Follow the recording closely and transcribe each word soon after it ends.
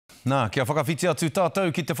Nā, kia whakawhiti atu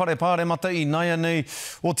tātou ki te whare pāre mata I naia nei.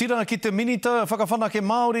 O tira ki te minita, whakawhanake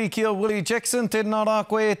Māori kia Willie Jackson, tēnā rā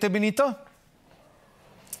koe te minita.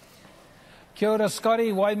 Kia ora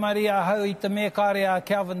Scotty, Waimari ahau I te mea kāre a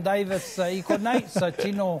Calvin Davis I konei, so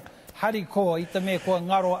tino hari ko I te mea kua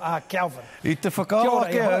ngaro a Calvin. I te whakaaro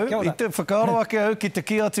ake au, ki te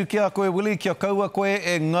ki atu ki a koe Willie, kia kaua koe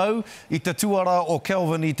e ngau I te tuara o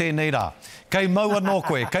Calvin I tēnei rā. Kei maua nō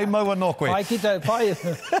koe, kei maua nō koe. Pai ki te, pai,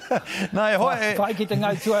 pai ki te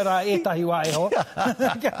ngau tuara etahi wā e ho.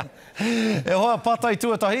 E hoa patai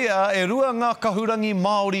tuatahi, e rua ngā kahurangi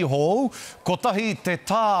Māori hou, ko tahi te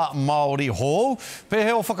tā Māori hou,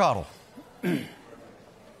 pēhe o whakaaro.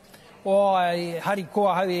 O hari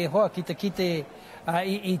koa hau e hoa ki te kite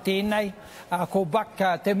I tēnei. Ko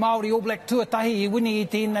baka te Māori All Black tuatahi I wini I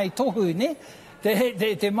tēnei tohu, ne?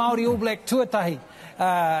 Te Māori All Black tuatahi.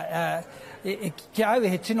 Kia au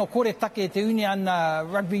he tino koretake te Union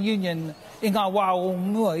Rugby Union I ngā wā o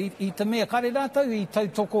mua I te mea kare rātau I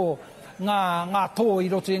tautoko ngā tō I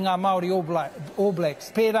roto I ngā Māori All Blacks.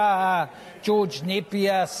 Pērā George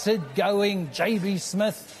Napier, Sid Going, J.B.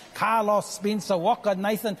 Smith, Carlos Spencer, Walker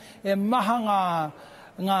Nathan, e maha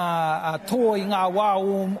ngā tō I ngā wā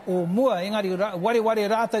o mua. Engari, ware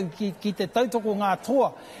rātau ki te tautoko ngā toa.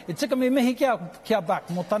 E tika me mihi kia bak,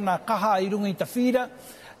 mo tana kaha I runga I te whira,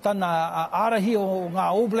 tana arahi o ngā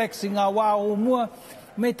All Blacks I ngā wā o mua,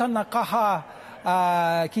 me tana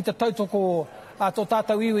kaha ki te tautoko tō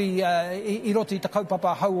tātou iwi I roto I te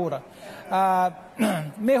kaupapa hauora.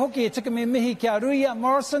 Me hoki e tika me mihi kia Ruia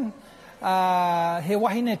Morrison, he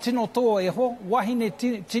wahine tino toa e ho, wahine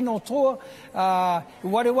tino toa,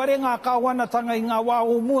 ware ngā kāwanatanga I ngā wā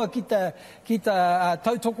o mua ki te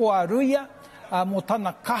tautoko a Ruia, mo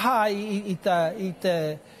tana kaha I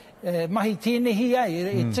te mahi tēnehi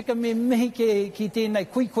ai, tika me mihi ki tēnei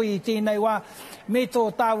kuikui I tēnei wā, me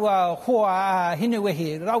tō tāua hoa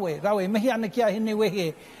hinewehe, rawe, mihi ana kia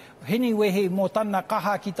hinewehe mō tana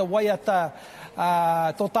kaha ki te waiata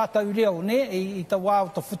tō tātou reo, ne, I te wā o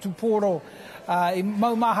te whutupōro, I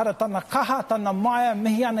maumahara tana kaha, tana maia,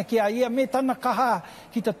 mihi ana kia ia, me tana kaha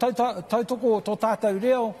ki te tautoko tō tātou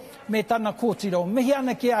reo, me tana kōtiro. Mihi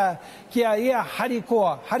ana kia ia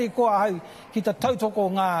harikoa hau ki te tautoko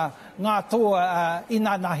ngā toa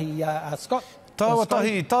ina nahi, Scott.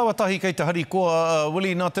 Tāwatahi kei te harikoa,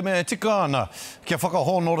 Willie, nā te mea e tika ana kia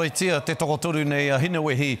whakahonoreitia te tokotoru nei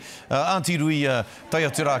hinewehi Auntie Rui tai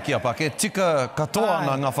atu rā kia pake. Tika katoa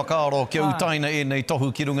ana ngā whakaaro kia utaina e nei tohu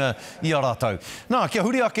ki runga I a rātau. Nā, kia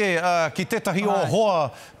huri ake ki tetahi o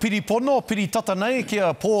hoa piripono, piri tata nei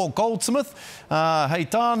kia Paul Goldsmith. Hei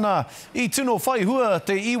tāna, I tino whai hua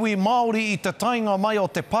te iwi Māori I te tainga mai o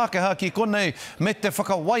te Pākehā ki konei me te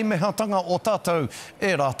whakawaimehatanga o tātou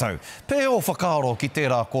e rātau. Pē o whakaaro ki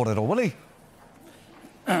tērā kōrero, Willie?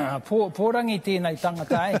 Pōrangi tēnei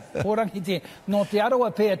tangata, Pōrangi tēnei. No te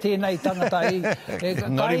aroa pēr tēnei tangata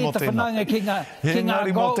Ngari mo tēnā.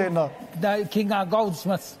 Ngari mo tēnā. Ki ngā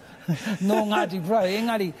Goldsmiths. No Ngāti Pro,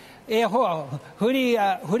 engari, e hoa,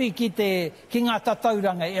 huri ki ngā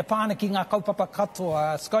tatauranga, e pāna ki ngā kaupapa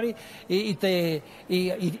katoa, Scotty,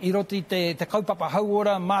 I roti te kaupapa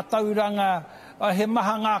hauora, mātauranga, he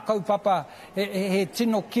maha ngā kaupapa, he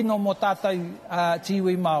tino kino mo tātou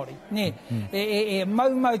tiwi Māori. Ne, e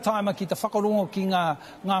mau taima ki te whakarongo ki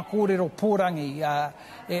ngā kōrero pōrangi,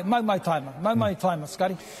 mau taima,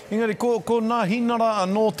 Scotty. Engari, ko nā hinara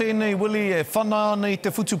anō tēnei, Willie, e whana nei te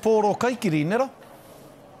whutupōro kaikiri, nera?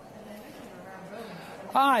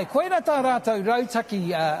 Ai, koe rata rātou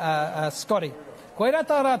rautaki, Scotty. Koe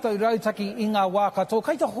rata rātou rautaki I ngā wā katoa.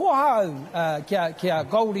 Kei te hoa au kia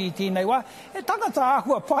Gauri I tēnei wā. E tangata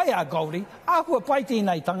āhua pai a Gauri, āhua pai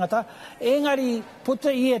tēnei tangata. Engari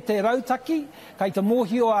puta I te rautaki, kei te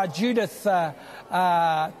mōhio a Judith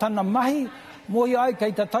tana mahi, mohi au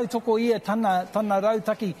kei te tautoko I tana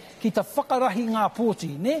rautaki ki te whakarahi ngā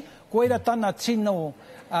pōti, ne? Koe rata tana tino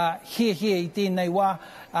hie I tēnei wā,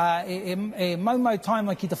 e mau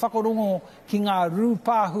taima ki te whakarongo ki ngā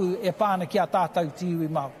rūpāhu e pāna ki a tātou tiwi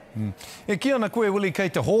mau. E ki ana koe, Willie, kei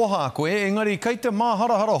te hoha koe, engari kei te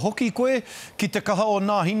māharahara hoki koe, ki te kaha o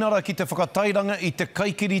nā hinara, ki te whakatairanga I te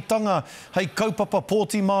kaikiritanga, hei kaupapa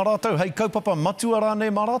pōti mā rātou, hei kaupapa matua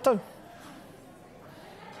rānei mā rātou?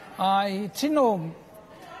 Ai, tino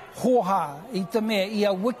hoha I te mea,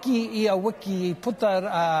 ia wiki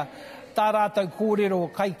puta tā rātou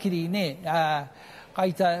kōrero kaikiri, ne?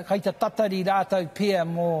 Kei te tatari rātou pēr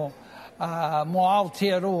mō mo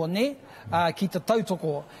Aotearoa ne, ki te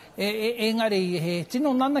tautoko. Engari, he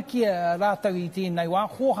tino nana kia rātau I tēnei wā,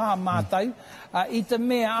 hoha mātau, I te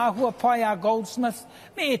mea āhua pai a Goldsmith,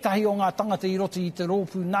 me etahi o ngā tangata I roto I te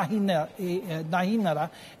rōpū nahinara,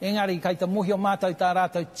 engari, kei te mohi o mātau tā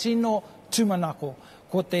rātau tino tumanako.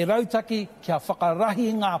 Ko te rautaki kia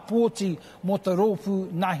whakarahi ngā pōti mo te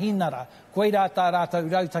rōpū nahinara. Koe rā tā rātau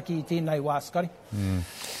rautaki I tēnei wā, skari.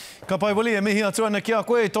 Ka pai Willie, e mihi atu ana ki a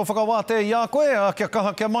koe, tō whakawāte I a koe, kia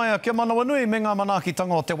kaha, kia maia, kia manawa nui, me ngā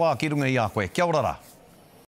manaakitanga o te wā ki runga I a koe. Kia ora rā.